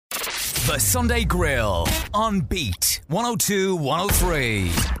The Sunday Grill on Beat 102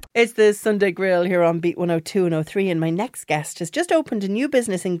 103. It's the Sunday Grill here on Beat 102 and 103, and my next guest has just opened a new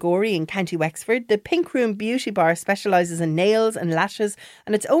business in Gorey in County Wexford. The Pink Room Beauty Bar specialises in nails and lashes,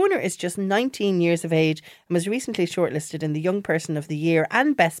 and its owner is just 19 years of age and was recently shortlisted in the Young Person of the Year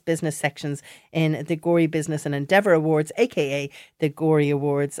and Best Business sections in the Gorey Business and Endeavour Awards, aka the Gorey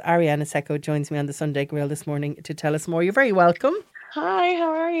Awards. Arianna Seco joins me on the Sunday Grill this morning to tell us more. You're very welcome. Hi,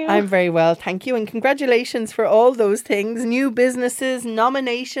 how are you? I'm very well, thank you, and congratulations for all those things. New businesses,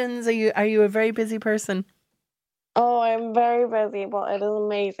 nominations. Are you a very busy person? Oh, I'm very busy, but it is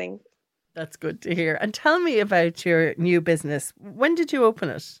amazing. That's good to hear. And tell me about your new business. When did you open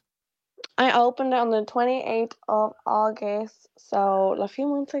it? I opened it on the 28th of August, so a few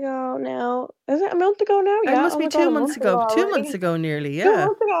months ago now. Is it a month ago now? It must be 2 months ago. 2 already. months ago nearly, yeah. 2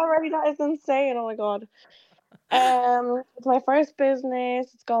 months ago already, that is insane, oh my god. It's my first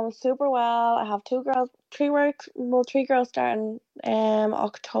business. It's going super well. I have three girls starting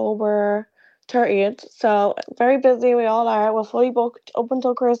October 30th. So very busy. We all are. We're fully booked up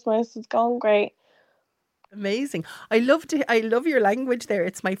until Christmas. It's going great. Amazing. I love your language there.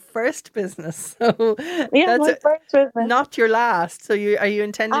 It's my first business. So Yeah, my first business. Not your last. So are you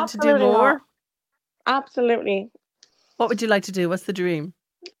intending Absolutely to do more? not. Absolutely. What would you like to do? What's the dream?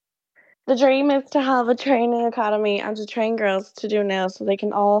 The dream is to have a training academy and to train girls to do nails so they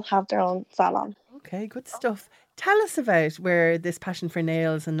can all have their own salon. Okay, good stuff. Tell us about where this passion for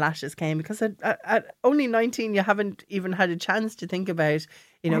nails and lashes came, because at only 19 you haven't even had a chance to think about,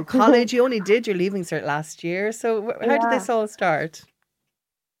 college. You only did your Leaving Cert last year. So how did this all start?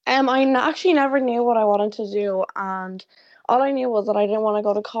 I actually never knew what I wanted to do, and all I knew was that I didn't want to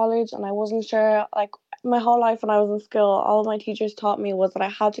go to college, and I wasn't sure, my whole life when I was in school, all my teachers taught me was that I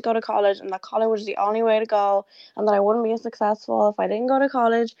had to go to college and that college was the only way to go and that I wouldn't be as successful if I didn't go to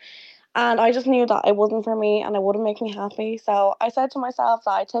college. And I just knew that it wasn't for me and it wouldn't make me happy. So I said to myself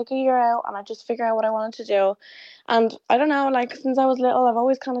that I'd take a year out and I'd just figure out what I wanted to do. And I don't know, since I was little, I've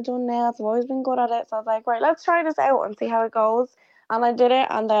always kind of done nails. I've always been good at it. So I was like, right, let's try this out and see how it goes. And I did it,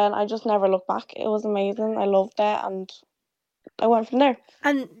 and then I just never looked back. It was amazing. I loved it, and I went from there.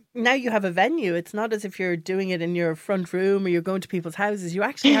 And now you have a venue. It's not as if you're doing it in your front room or you're going to people's houses. You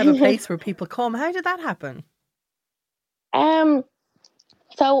actually have a place where people come. How did that happen?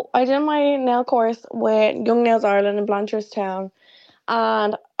 So I did my nail course with Young Nails Ireland in Blanchardstown,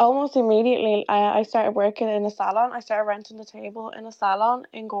 and almost immediately I started working in a salon. I started renting a table in a salon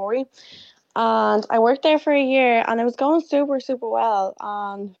in Gorey, and I worked there for a year, and it was going super, super well.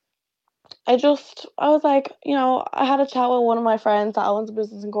 And I was like, I had a chat with one of my friends that owns a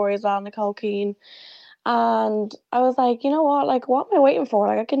business in Gorey as well, Nicole Keane. And I was like, you know what? What am I waiting for?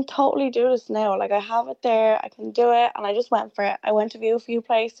 I can totally do this now. I have it there. I can do it. And I just went for it. I went to view a few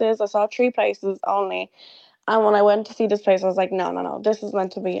places. I saw 3 places only. And when I went to see this place, I was like, no. This is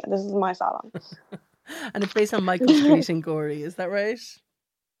meant to be. This is my salon. And it's based on Michael Street in Gorey. Is that right?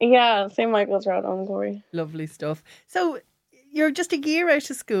 Yeah, St. Michael's Road on Gorey. Lovely stuff. So you're just a year out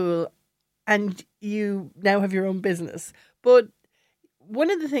of school and you now have your own business. But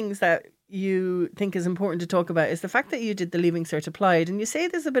one of the things that you think is important to talk about is the fact that you did the Leaving Cert Applied, and you say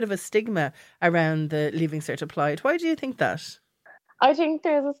there's a bit of a stigma around the Leaving Cert Applied. Why do you think that? I think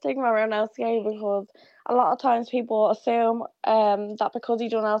there's a stigma around LCA because a lot of times people assume that because you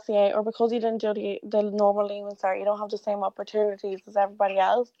do an LCA or because you didn't do the normal Leaving Cert, you don't have the same opportunities as everybody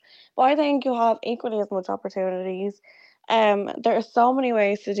else. But I think you have equally as much opportunities. There are so many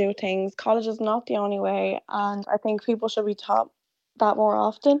ways to do things. College is not the only way, and I think people should be taught that more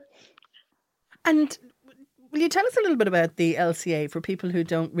often. And will you tell us a little bit about the LCA for people who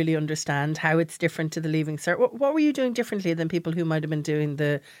don't really understand how it's different to the Leaving Cert? What were you doing differently than people who might have been doing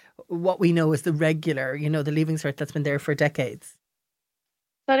what we know as the regular, the Leaving Cert that's been there for decades?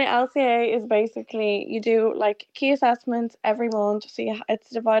 So the LCA is basically, you do key assessments every month. So it's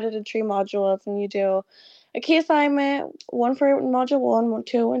divided in 3 modules, and you do a key assignment, one for module 1,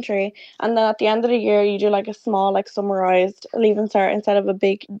 2, and 3. And then at the end of the year, you do a small, summarised Leaving Cert instead of a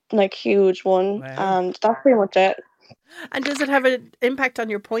big, huge one. Wow. And that's pretty much it. And does it have an impact on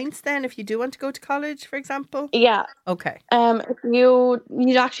your points then if you do want to go to college, for example? Yeah. Okay. If you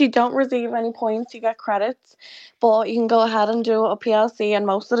actually don't receive any points, you get credits, but you can go ahead and do a PLC, and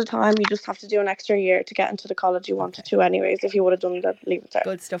most of the time you just have to do an extra year to get into the college you wanted to anyways, if you would have done the Leaving Cert.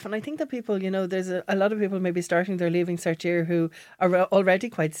 Good stuff. And I think that people, there's a lot of people maybe starting their Leaving Cert year who are already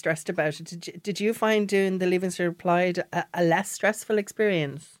quite stressed about it. Did you find doing the Leaving Cert Applied a less stressful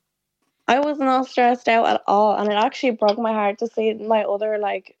experience? I was not stressed out at all, and it actually broke my heart to see my other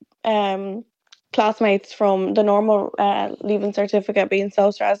classmates from the normal leaving certificate being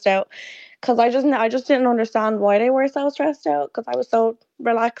so stressed out, because I just didn't understand why they were so stressed out, because I was so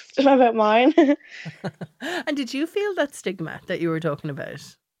relaxed about mine. And did you feel that stigma that you were talking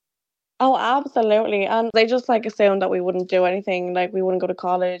about? Oh, absolutely. And they just like assumed that we wouldn't do anything, like we wouldn't go to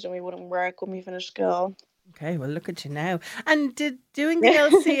college and we wouldn't work when we finished school. Okay, well, look at you now. And did doing the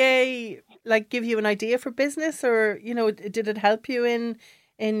LCA like give you an idea for business, or did it help you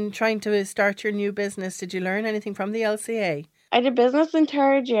in trying to start your new business? Did you learn anything from the LCA? I did business in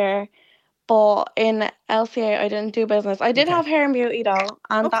third year, but in LCA I didn't do business. I did have hair and beauty though,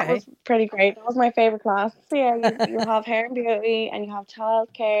 and that Okay. was pretty great. That was my favourite class. So yeah, you have hair and beauty, and you have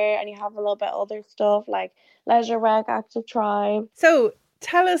childcare, and you have a little bit other stuff like leisure rec, active tribe. So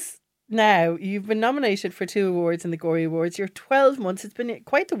tell us now, you've been nominated for 2 awards in the Gorey Awards. You're 12 months. It's been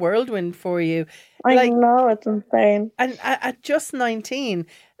quite the whirlwind for you. I know, it's insane. And at just 19,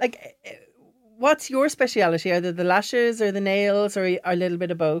 like, what's your speciality? Are they the lashes or the nails, or a little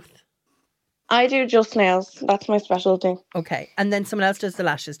bit of both? I do just nails. That's my specialty. Okay. And then someone else does the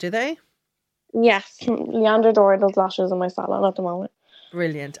lashes, do they? Yes. Leander Dora does lashes in my salon at the moment.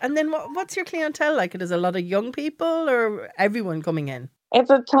 Brilliant. And then what's your clientele like? Is a lot of young people or everyone coming in? It's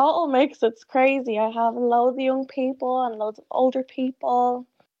a total mix. It's crazy. I have loads of young people and loads of older people.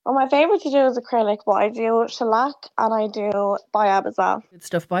 Well, my favourite to do is acrylic, but I do shellac and I do biab as well. Good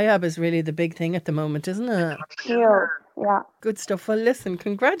stuff. Biab is really the big thing at the moment, isn't it? Cute. Yeah. Good stuff. Well, listen,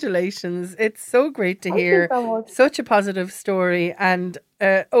 congratulations. It's so great to hear. Thank you so much. Such a positive story, and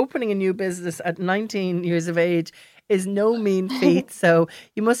opening a new business at 19 years of age is no mean feat. So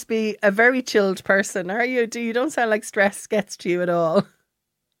you must be a very chilled person, are you? You don't sound like stress gets to you at all.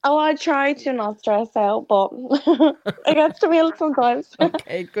 Oh, I try to not stress out, but it gets to me sometimes.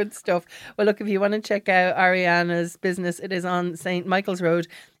 Okay, good stuff. Well, look, if you want to check out Arianna's business, it is on St. Michael's Road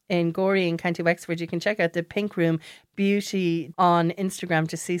in Gorey in County Wexford. You can check out the Pink Room Beauty on Instagram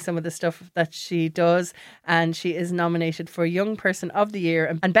to see some of the stuff that she does. And she is nominated for Young Person of the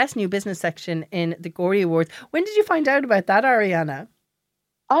Year and Best New Business section in the Gorey Awards. When did you find out about that, Arianna?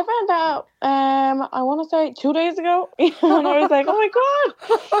 I found out, I want to say 2 days ago, and I was like, "Oh my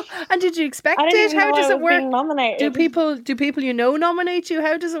god!" And did you expect I didn't it? even How know does I it was work? being nominated. Do people nominate you?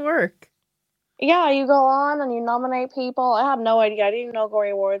 How does it work? Yeah, you go on and you nominate people. I had no idea. I didn't even know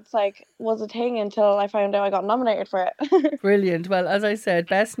Gorey Awards was a thing until I found out I got nominated for it. Brilliant. Well, as I said,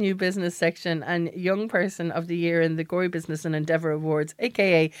 Best New Business section and Young Person of the Year in the Gorey Business and Endeavour Awards,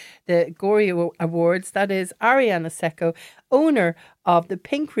 aka the Gorey Awards. That is Arianna Seco, owner of the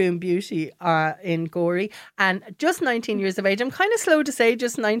Pink Room Beauty in Gorey, and just 19 years of age. I'm kind of slow to say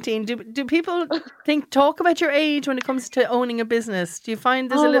just 19. Do people talk about your age when it comes to owning a business? Do you find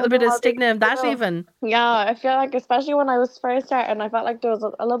there's a little bit of stigma of that even? Yeah, I feel like especially when I was first starting, I felt like there was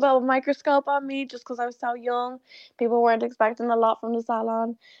a little bit of a microscope on me just because I was so young. People weren't expecting a lot from the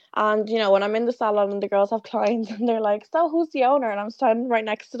salon. And, when I'm in the salon and the girls have clients and they're like, "So who's the owner?" And I'm standing right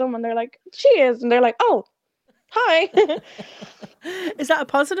next to them and they're like, "She is." And they're like, "Oh, hi." Is that a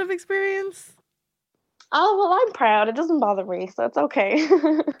positive experience? Oh, well, I'm proud. It doesn't bother me, so it's okay.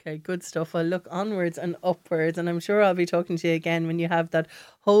 Okay, good stuff. Well, look onwards and upwards, and I'm sure I'll be talking to you again when you have that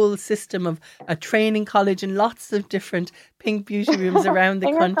whole system of a training college and lots of different pink beauty rooms around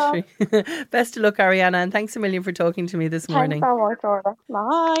the country. Best of luck, Arianna, and thanks a million for talking to me this morning. Thanks so much, Orla.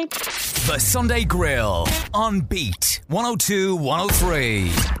 Bye. The Sunday Grill on Beat 102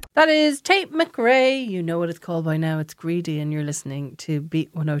 103. That is Tate McRae. You know what it's called by now. It's Greedy, and you're listening to Beat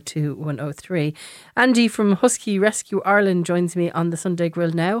 102 103. Andy from Husky Rescue Ireland joins me on the Sunday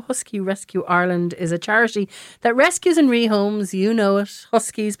Grill now. Husky Rescue Ireland is a charity that rescues and rehomes, you know it,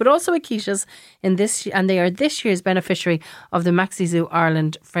 huskies, but also Akishas and they are this year's beneficiary of the Maxi Zoo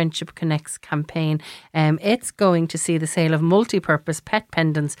Ireland Friendship Connects campaign. It's going to see the sale of multi-purpose pet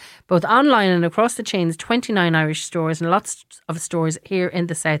pendants, both online and across the chain's 29 Irish stores and lots of stores here in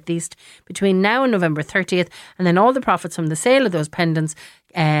the southeast between now and November 30th. And then all the profits from the sale of those pendants,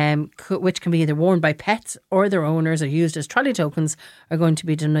 which can be either worn by pets or their owners or used as trolley tokens, are going to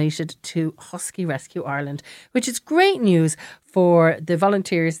be donated to Husky Rescue Ireland, which is great news for the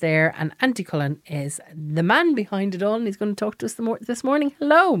volunteers there. And Andy Cullen is the man behind it all, and he's going to talk to us this morning.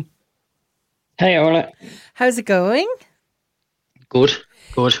 Hello. Hey, Orla. How's it going? Good.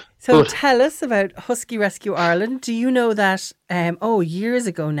 So tell us about Husky Rescue Ireland. Do you know that, years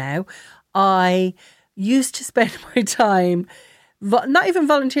ago now, I used to spend my time not even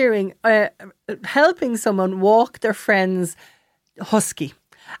volunteering, helping someone walk their friend's husky.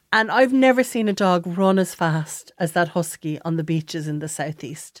 And I've never seen a dog run as fast as that husky on the beaches in the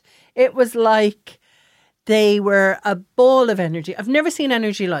southeast. It was like they were a ball of energy. I've never seen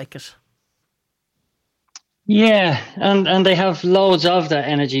energy like it. Yeah, and they have loads of that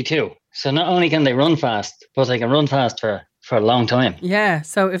energy too. So not only can they run fast, but they can run fast for a long time. Yeah.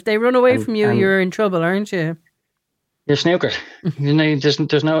 So if they run away from you, And you're in trouble, aren't you? you're snookered. You know,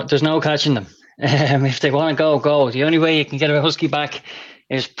 there's no catching them. If they want to go, go. The only way you can get a husky back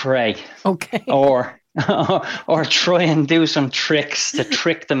is pray, Okay. or or try and do some tricks to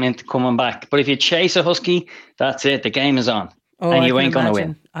trick them into coming back. But if you chase a husky, that's it. The game is on, Oh, and I you can ain't gonna imagine.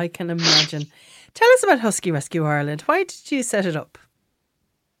 win. I can imagine. Tell us about Husky Rescue Ireland. Why did you set it up?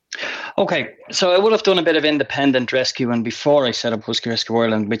 Okay, so I would have done a bit of independent rescuing before I set up Husky Rescue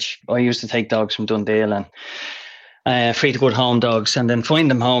Ireland, which I used to take dogs from Dundee and free to good home dogs, and then find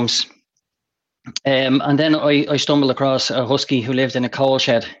them homes. And then I stumbled across a husky who lived in a coal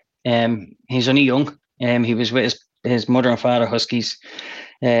shed. He's only young. He was with his mother and father huskies.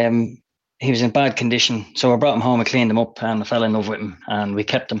 He was in bad condition, so I brought him home. I cleaned him up, and I fell in love with him, and we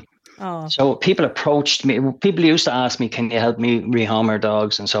kept him. Oh, So people approached me. People used to ask me, "Can you help me rehome our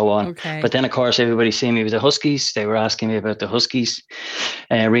dogs?" and so on. okay. But then, of course, everybody seeing me with the huskies. They were asking me about the huskies.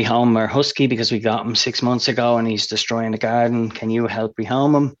 Rehome our husky because we got him 6 months ago, and he's destroying the garden. Can you help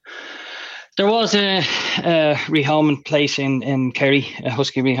rehome him? There was a rehoming place in Kerry, a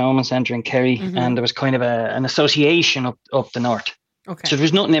husky rehoming centre in Kerry, and there was kind of an association up the north. Okay. So there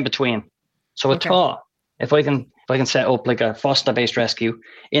was nothing in between. So I thought if I can set up like a foster based rescue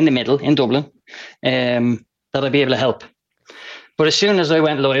in the middle in Dublin, that I'd be able to help. But as soon as I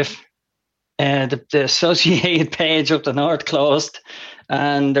went live, the associated page up the north closed,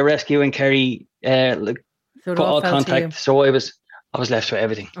 and the rescue in Kerry So cut all contact. So I was left with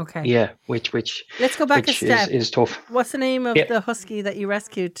everything. Okay. Yeah, which Let's go back a step. Is tough. What's the name of the husky that you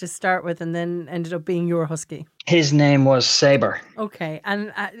rescued to start with, and then ended up being your husky? His name was Saber. Okay,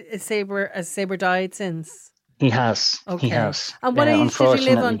 and has Saber died since? He has. Okay. He has. And what age did he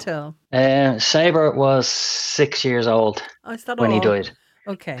live until? Saber was 6 years old when he died.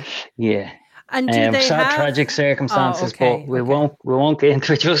 Okay. Yeah. And do they sad, have tragic circumstances, but we won't get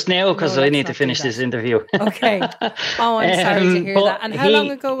into it just now because I need to finish this interview. Okay. Oh, I'm sorry to hear that. And how long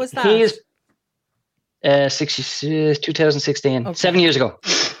ago was that? He is 2016, 7 years ago.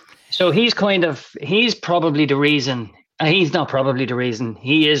 Okay. So he's probably the reason. He's not probably the reason.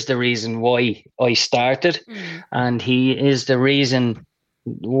 He is the reason why I started, and he is the reason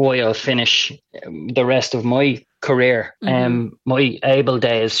why I'll finish the rest of my career, my able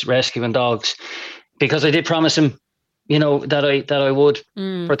days rescuing dogs, because I did promise him, that I would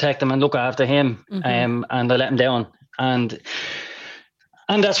protect him and look after him, and I let him down, and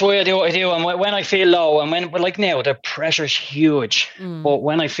that's why I do what I do. And when I feel low, and when like now the pressure's huge, but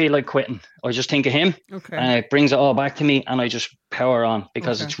when I feel like quitting, I just think of him, and it brings it all back to me, and I just power on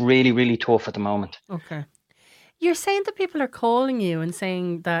because it's really, really tough at the moment. Okay. You're saying that people are calling you and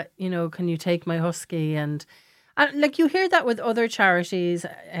saying that, can you take my husky? And like you hear that with other charities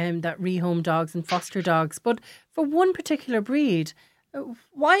that rehome dogs and foster dogs. But for one particular breed,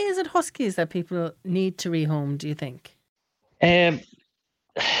 why is it huskies that people need to rehome, do you think?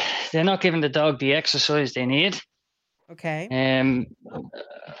 They're not giving the dog the exercise they need. Okay.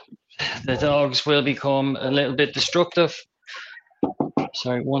 The dogs will become a little bit destructive.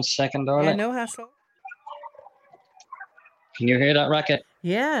 Sorry, 1 second, Orla. Yeah, no hassle. Can you hear that racket?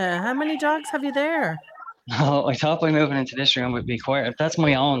 Yeah. How many dogs have you there? Oh, I thought by moving into this room would be quiet. That's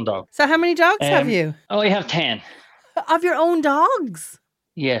my own dog. So how many dogs have you? Oh, I have 10. Of your own dogs?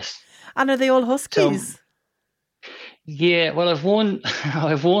 Yes. And are they all huskies? Yeah, well,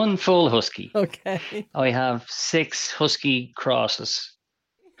 I've one full husky. Okay. I have 6 husky crosses.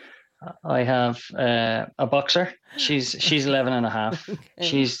 I have a boxer. She's 11 and a half. Okay.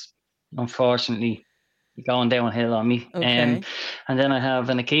 She's unfortunately going downhill on me. Okay. And then I have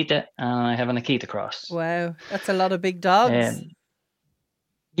an Akita, and I have an Akita cross. Wow, that's a lot of big dogs.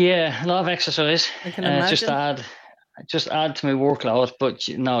 Yeah, a lot of exercise. I can imagine. Just add to my workload, but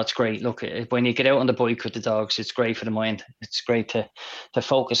no, it's great. Look, when you get out on the bike with the dogs, it's great for the mind. It's great to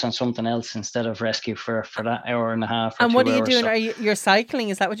focus on something else instead of rescue for that hour and a half. And what are you doing? So. You're cycling?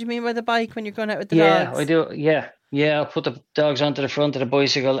 Is that what you mean by the bike when you're going out with the dogs? Yeah, I do. Yeah. I'll put the dogs onto the front of the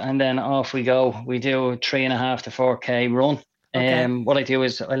bicycle, and then off we go. We do 3.5 to 4K run. Okay. What I do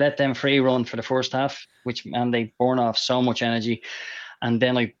is I let them free run for the first half, and they burn off so much energy. And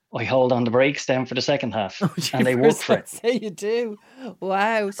then I hold on the brakes then for the second half, and they work for it. Say you do.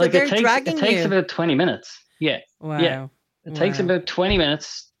 Wow. So they're dragging you. It takes about 20 minutes. Yeah. Wow. Yeah. It takes about 20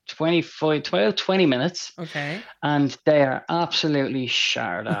 minutes, 20 minutes. Okay. And they are absolutely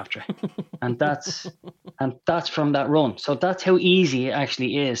shattered after. and that's from that run. So that's how easy it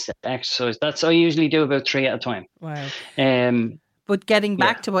actually is to exercise. I usually do about 3 at a time. Wow. But getting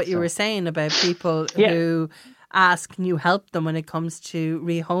back to what you were saying about people who ask, can you help them when it comes to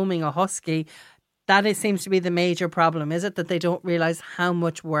rehoming a husky? Seems to be the major problem, is it? That they don't realise how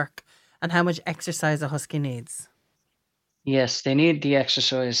much work and how much exercise a husky needs. Yes, they need the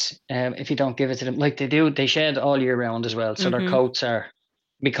exercise. If you don't give it to them, like they do, they shed all year round as well. So their coats are,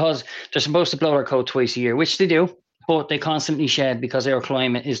 because they're supposed to blow their coat twice a year, which they do, but they constantly shed because our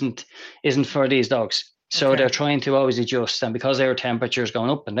climate isn't for these dogs. So they're trying to always adjust, and because our temperature is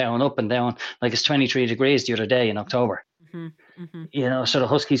going up and down, like it's 23 degrees the other day in October. You know, so the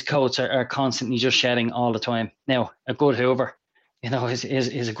huskies' coats are constantly just shedding all the time. Now, a good hoover, you know,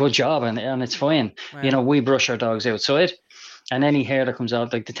 is a good job, and it's fine. Wow. You know, we brush our dogs outside, and any hair that comes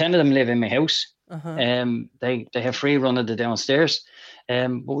out, like the 10 of them live in my house. They have free run of the downstairs,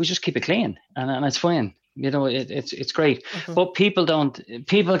 but we just keep it clean, and it's fine. You know, it's great. But people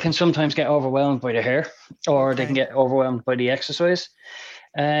can sometimes get overwhelmed by the hair, or they can get overwhelmed by the exercise.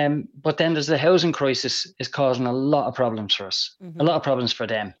 But then there's the housing crisis is causing a lot of problems for us, a lot of problems for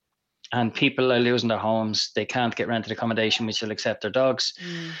them. And people are losing their homes. They can't get rented accommodation which will accept their dogs.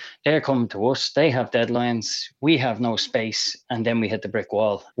 They're coming to us. They have deadlines. We have no space. And then we hit the brick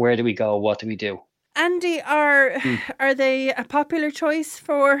wall. Where do we go? What do we do? Andy, are they a popular choice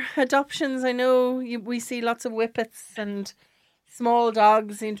for adoptions? I know we see lots of whippets, and small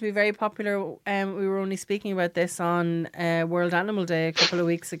dogs seem to be very popular. We were only speaking about this on World Animal Day a couple of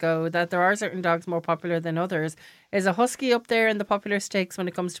weeks ago, that there are certain dogs more popular than others. Is a husky up there in the popular stakes when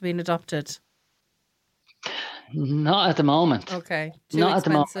it comes to being adopted? Not at the moment. Okay. Not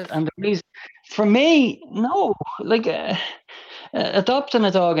expensive. At the moment. And the reason, for me, no. Like adopting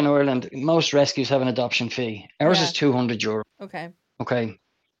a dog in Ireland, most rescues have an adoption fee. Ours is €200. Okay.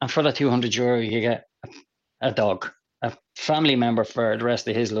 And for that €200, you get a dog, a family member for the rest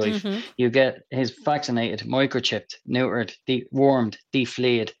of his life. You get his vaccinated, microchipped, neutered, dewormed,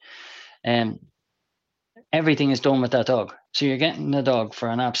 defleed. Everything is done with that dog. So you're getting a dog for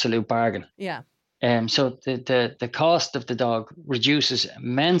an absolute bargain. Yeah. So the cost of the dog reduces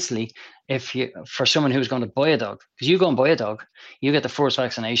immensely for someone who's going to buy a dog. Because you go and buy a dog, you get the first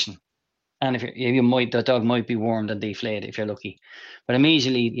vaccination. And the dog might be wormed and deflated if you're lucky. But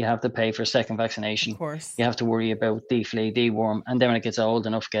immediately you have to pay for a second vaccination. Of course. You have to worry about deflate, deworm, and then when it gets old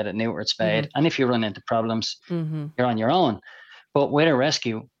enough, get it neutered, spayed. And if you run into problems, you're on your own. But with a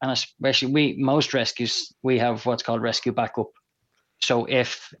rescue, and especially most rescues, we have what's called rescue backup. So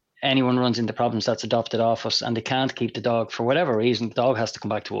if anyone runs into problems that's adopted off us and they can't keep the dog for whatever reason, the dog has to come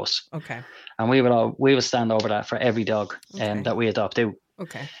back to us. Okay. And we will stand over that for every dog that we adopt out.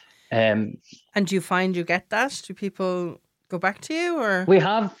 Okay. And do you find you get that? Do people go back to you, or?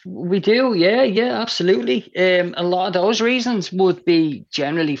 We do, yeah, absolutely. A lot of those reasons would be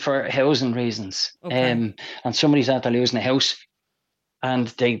generally for housing reasons. And somebody's out there losing a house and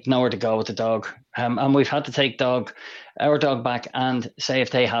they know where to go with the dog. And we've had to take our dog back, and say if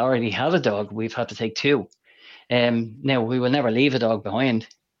they already had a dog, we've had to take two. Now we will never leave a dog behind.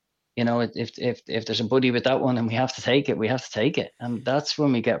 You know, if there's a buddy with that one and we have to take it. And that's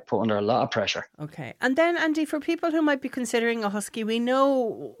when we get put under a lot of pressure. Okay. And then, Andy, for people who might be considering a husky, we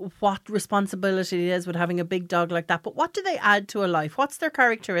know what responsibility it is with having a big dog like that. But what do they add to a life? What's their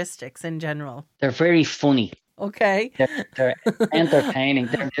characteristics in general? They're very funny. Okay. They're entertaining.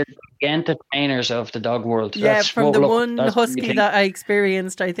 They're the entertainers of the dog world. Yeah, from the one husky that I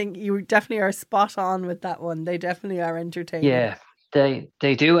experienced, I think you definitely are spot on with that one. They definitely are entertaining. Yeah.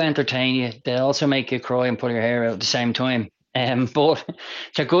 They do entertain you. They also make you cry and pull your hair out at the same time. But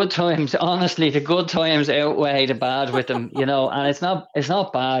the good times, honestly, the good times outweigh the bad with them, you know. And it's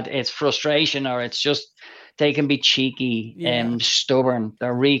not bad. It's frustration, or it's just they can be cheeky and stubborn.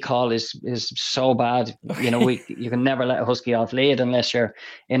 Their recall is so bad. Okay. You know, you can never let a husky off lead unless you're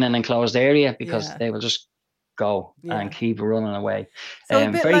in an enclosed area, because they will just go and keep running away.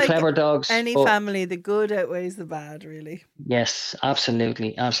 So very like clever dogs. Any family, the good outweighs the bad, really. Yes,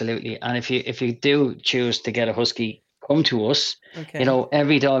 absolutely. And if you do choose to get a husky, come to us. Okay. You know,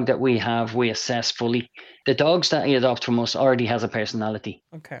 every dog that we have, we assess fully. The dogs that you adopt from us already has a personality.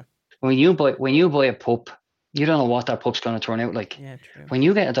 Okay. When you buy a pup, you don't know what that pup's going to turn out like. Yeah, true. When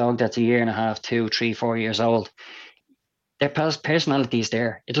you get a dog that's 1.5 years, 2, 3, 4 years old, their personality is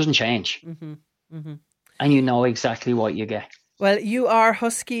there. It doesn't change. And you know exactly what you get. Well, you are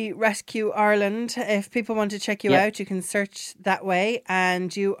Husky Rescue Ireland. If people want to check you out, you can search that way.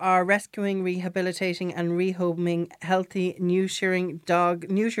 And you are rescuing, rehabilitating and rehoming healthy,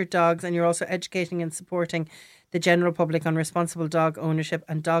 neutered dogs. And you're also educating and supporting the general public on responsible dog ownership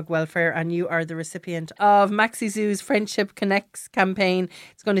and dog welfare. And you are the recipient of Maxi Zoo's Friendship Connects campaign.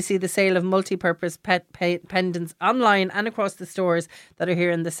 It's going to see the sale of multi-purpose pet pendants online and across the stores that are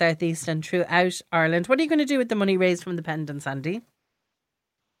here in the southeast and throughout Ireland. What are you going to do with the money raised from the pendants, Andy?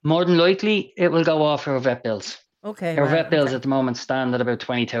 More than likely, it will go off our vet bills. Okay. Our vet bills at the moment stand at about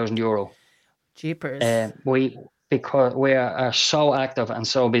 €20,000. Jeepers. Because we are so active and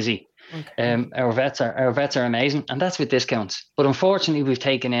so busy. Okay. Our vets are amazing, and that's with discounts. But unfortunately, we've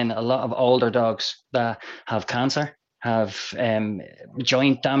taken in a lot of older dogs that have cancer, have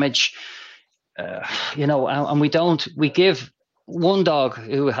joint damage, and we give one dog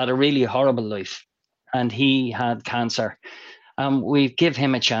who had a really horrible life, and he had cancer, and we give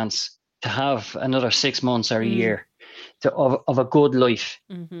him a chance to have another 6 months or a year of a good life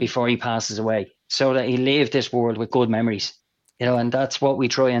before he passes away, so that he leave this world with good memories, and that's what we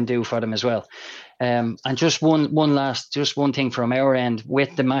try and do for them as well. And just one thing from our end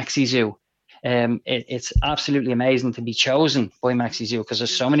with the Maxi Zoo. It's absolutely amazing to be chosen by Maxi Zoo, because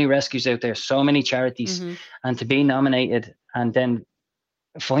there's so many rescues out there, so many charities, and to be nominated and then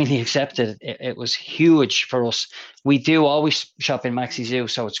finally accepted, it was huge for us. We do always shop in Maxi Zoo,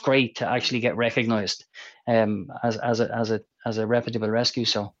 so it's great to actually get recognised as a reputable rescue.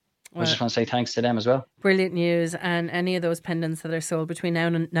 So I just want to say thanks to them as well. Brilliant news. And any of those pendants that are sold between now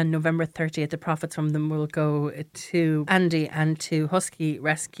and November 30th, the profits from them will go to Andy and to Husky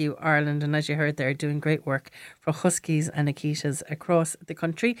Rescue Ireland. And as you heard, they're doing great work for Huskies and Akitas across the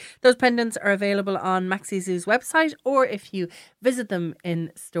country. Those pendants are available on Maxi Zoo's website, or if you visit them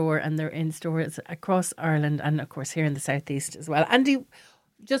in store, and they're in stores across Ireland and of course here in the southeast as well. Andy,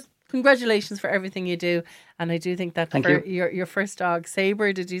 just congratulations for everything you do. And I do think that Thank for you. your first dog,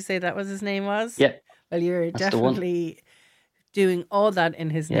 Sabre, did you say that was his name was? Yeah. Well, you're definitely doing all that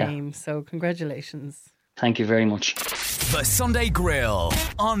in his name. So congratulations. Thank you very much. The Sunday Grill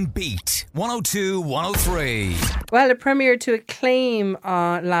on Beat 102 103. Well, it premiered to acclaim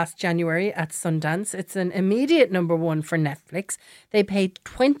last January at Sundance. It's an immediate number one for Netflix. They paid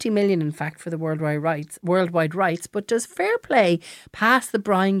 $20 million, in fact, for the worldwide rights. But does Fair Play pass the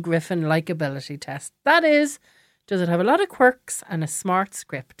Brian Griffin likability test? That is, does it have a lot of quirks and a smart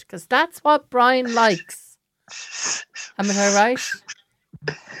script? Because that's what Brian likes. Am I right?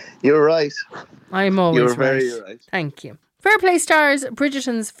 You're right. I'm always You're right. very right. Thank you. Fair Play stars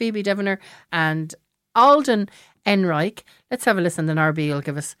Bridgerton's Phoebe Devanner and Alden Ehrenreich. Let's have a listen, then RB will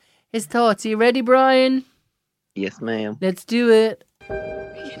give us his thoughts. Are you ready, Brian? Yes, ma'am. Let's do it.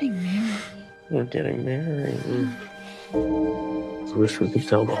 We're getting married. We're getting married. I wish we could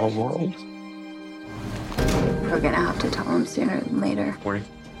tell the whole world. We're gonna have to tell him sooner than later. Morning.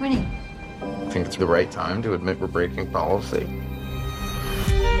 Morning. I think it's the right time to admit we're breaking policy.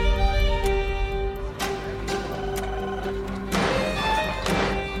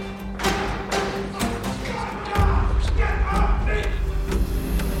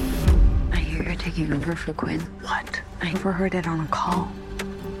 I hear you're taking over for Quinn. What? I overheard it on a call.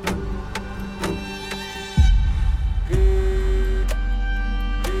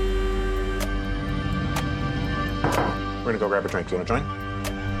 We're gonna go grab a drink. Do you wanna join?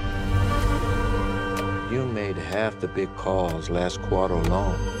 You made half the big calls last quarter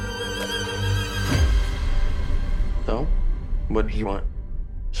alone. So, what do you want?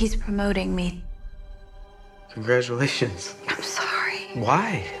 He's promoting me. Congratulations. I'm sorry.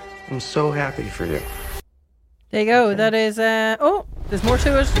 Why? I'm so happy for you. There you go. Okay. That is. There's more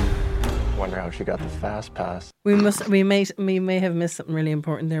to it. Wonder how she got the fast pass. We may have missed something really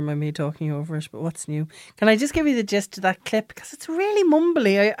important there by me talking over it. But what's new? Can I just give you the gist of that clip, because it's really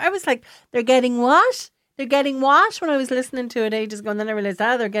mumbly. I was like, they're getting what? They're getting what? When I was listening to it ages ago, and then I realised,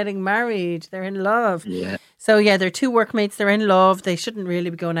 they're getting married. They're in love. Yeah. So yeah, they're two workmates. They're in love. They shouldn't really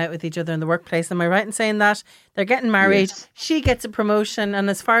be going out with each other in the workplace. Am I right in saying that? They're getting married. Yes. She gets a promotion, and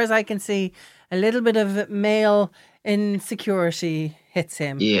as far as I can see, a little bit of male insecurity hits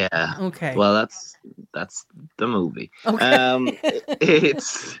him. Yeah. Okay. Well, that's the movie. Okay.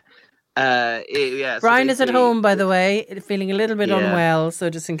 It's yeah. Brian is at home, by the way, feeling a little bit unwell. So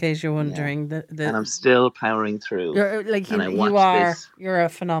just in case you're wondering, and I'm still powering through. You're like you are. You're a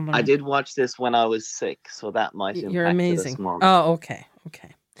phenomenon. I did watch this when I was sick, so that might impact. You're amazing. It a small bit. Oh, okay.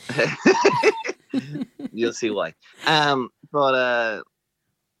 You'll see why.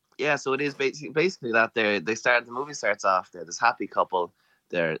 Yeah, so it is basically that the movie starts off, they're this happy couple,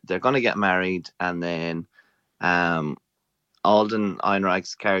 they're going to get married, and then Alden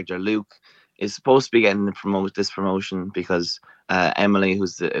Ehrenreich's character Luke is supposed to be getting this promotion because Emily,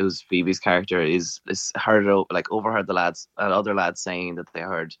 who's Phoebe's character, is overheard the other lads saying that they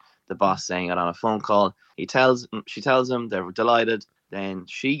heard the boss saying it on a phone call. She tells him, they're delighted. Then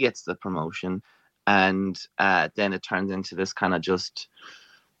she gets the promotion, and then it turns into this kind of just.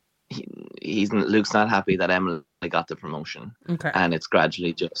 Luke's not happy that Emily got the promotion, and it's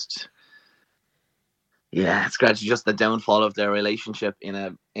gradually just the downfall of their relationship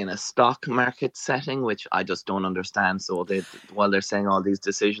in a stock market setting, which I just don't understand. So while they're saying all these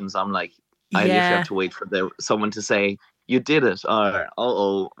decisions, I'm like, I literally have to wait for someone to say you did it,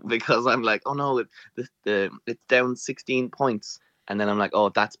 or because I'm like, oh no, it's down 16 points, and then I'm like, oh,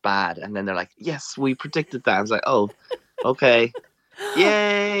 that's bad, and then they're like, yes, we predicted that. I was like, oh, okay.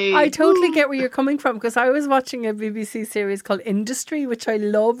 Yay! I totally get where you're coming from, because I was watching a BBC series called Industry, which I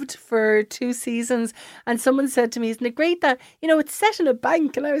loved for 2 seasons, and someone said to me, isn't it great that, it's set in a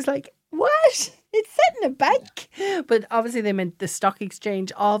bank? And I was like, what? It's set in a bank? But obviously they meant the stock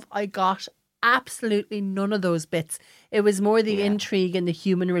exchange I got absolutely none of those bits. It was more the intrigue and the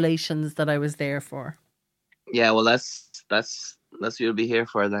human relations that I was there for. Yeah, well, that's what you'll be here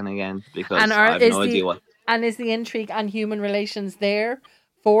for then again, because I have no idea what. And is the intrigue and human relations there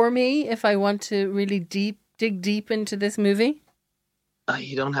for me if I want to really dig deep into this movie?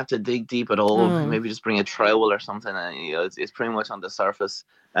 You don't have to dig deep at all. Maybe just bring a trowel or something. It's pretty much on the surface.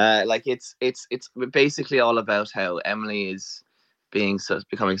 It's basically all about how Emily is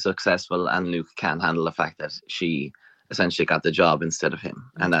becoming successful, and Luke can't handle the fact that she essentially got the job instead of him,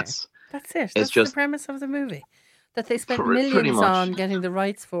 and that's it. That's just the premise of the movie. That they spent millions on getting the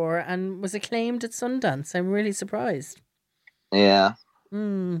rights for, and was acclaimed at Sundance. I'm really surprised. Yeah.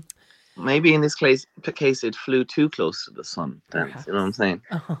 Maybe in this case it flew too close to the sun. You know what I'm saying?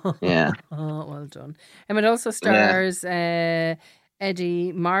 Yeah. Oh, well done. And it also stars Eddie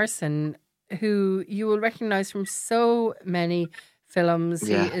Marsan, who you will recognise from so many films.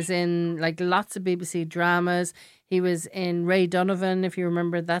 Yeah. He is in lots of BBC dramas. He was in Ray Donovan, if you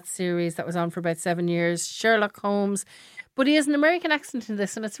remember that series that was on for about 7 years. Sherlock Holmes. But he has an American accent in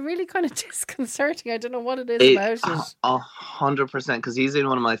this, and it's really kind of disconcerting. I don't know what it is about it. 100%, because he's in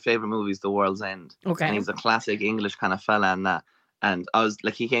one of my favourite movies, The World's End. Okay. And he's a classic English kind of fella and that. And I was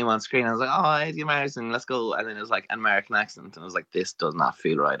like, he came on screen, I was like, oh, Eddie Marsan, let's go. And then it was like an American accent, and I was like, this does not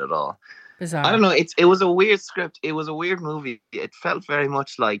feel right at all. Bizarre. I don't know. It was a weird script. It was a weird movie. It felt very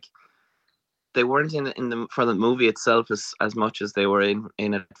much like they weren't for the movie itself as much as they were in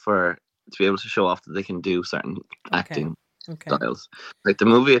it to be able to show off that they can do certain acting styles. Like the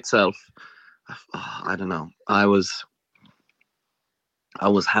movie itself, I don't know. I was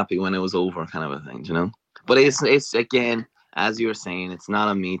happy when it was over, kind of a thing, But it's again, as you were saying, it's not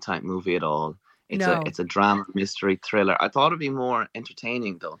a me type movie at all. It's a drama, mystery, thriller. I thought it'd be more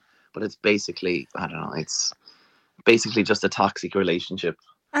entertaining though, but it's basically, I don't know. It's basically just a toxic relationship.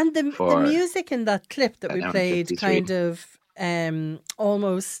 And the music in that clip that we played 53. Kind of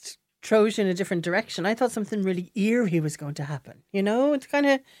almost throws you in a different direction. I thought something really eerie was going to happen. It kind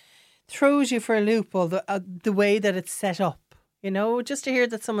of throws you for a loop, all the way that it's set up. Just to hear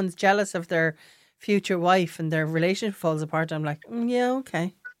that someone's jealous of their future wife and their relationship falls apart. I'm like, yeah,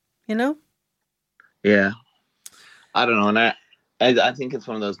 okay. Yeah. I don't know. And I think it's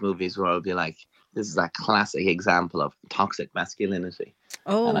one of those movies where I'll be like, this is a classic example of toxic masculinity.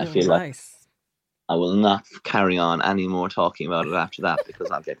 Oh, and I feel nice. Like I will not carry on any more talking about it after that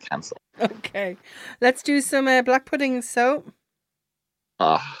because I'll get cancelled. Okay. Let's do some black pudding. So.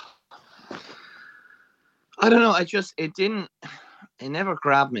 I don't know. It never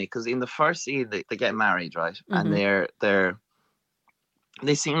grabbed me because in the first scene they get married, right? Mm-hmm. And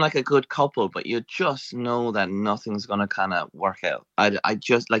they seem like a good couple, but you just know that nothing's gonna kind of work out. I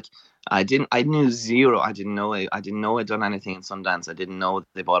knew zero. I didn't know I'd done anything in Sundance. I didn't know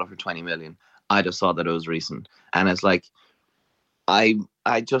they bought it for 20 million. I just saw that it was recent, and it's like, I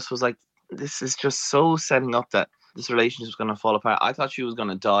just was like, this is just so setting up that this relationship is gonna fall apart. I thought she was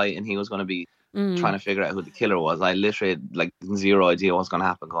gonna die, and he was gonna be trying to figure out who the killer was. I literally had zero idea what's gonna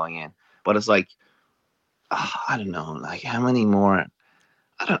happen going in. But it's like, I don't know, how many more.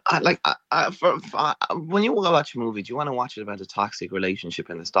 When you watch a movie, do you want to watch it about a toxic relationship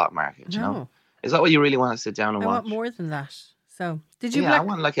in the stock market? No. You know? Is that what you really want to sit down and watch? I want more than that. So, did you? Yeah, I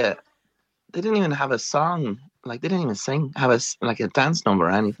want they didn't even have a song. They didn't even have a dance number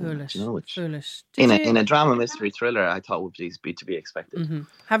or anything. Foolish. Foolish. In a drama, mystery, thriller, I thought would be to be expected. Mm-hmm.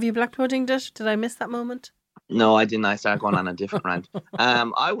 Have you black puddinged it? Did I miss that moment? No, I didn't. I started going on a different rant.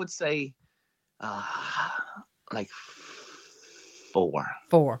 I would say, 4.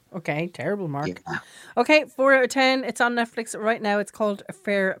 4. Okay, terrible mark. Yeah. Okay, 4 out of 10. It's on Netflix right now. It's called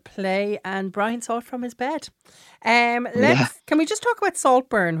Fair Play, and Brian saw it from his bed. Can we just talk about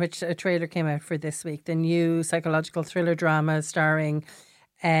Saltburn, which a trailer came out for this week, the new psychological thriller drama starring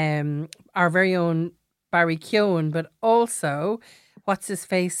our very own Barry Keoghan, but also, what's his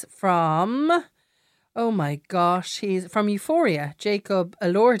face from, oh my gosh, he's from Euphoria, Jacob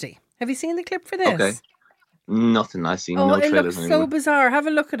Elordi. Have you seen the clip for this? Okay. Nothing. I've seen no trailers. It looks anymore. so bizarre. Have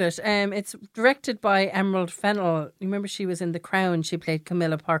a look at it. It's directed by Emerald Fennell. You remember she was in The Crown. She played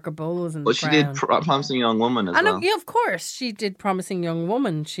Camilla Parker Bowles in The Crown. But she did Promising Young Woman as well. Yeah, of course. She did Promising Young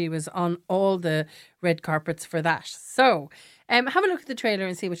Woman. She was on all the red carpets for that. So, have a look at the trailer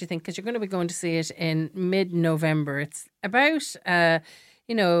and see what you think, because you're going to be going to see it in mid-November. It's about,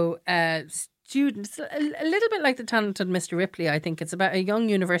 students, a little bit like The Talented Mr. Ripley, I think. It's about a young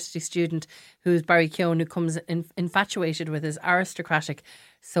university student who's Barry Keoghan, who comes infatuated with his aristocratic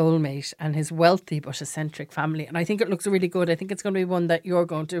soulmate and his wealthy but eccentric family. And I think it looks really good. I think it's going to be one that you're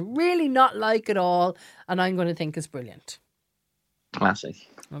going to really not like at all, and I'm going to think is brilliant. Classic.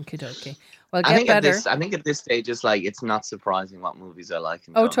 Okie dokie. Well, get better. I think at this stage, it's like, it's not surprising what movies I like.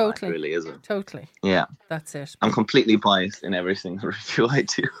 And totally. Like, really, is it? Totally. Yeah. That's it. I'm completely biased in every single review I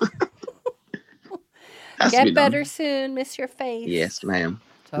do. Get better soon, miss your face. Yes, ma'am.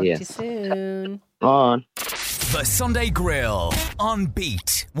 Talk to you soon. On. The Sunday Grill on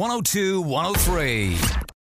Beat 102 103.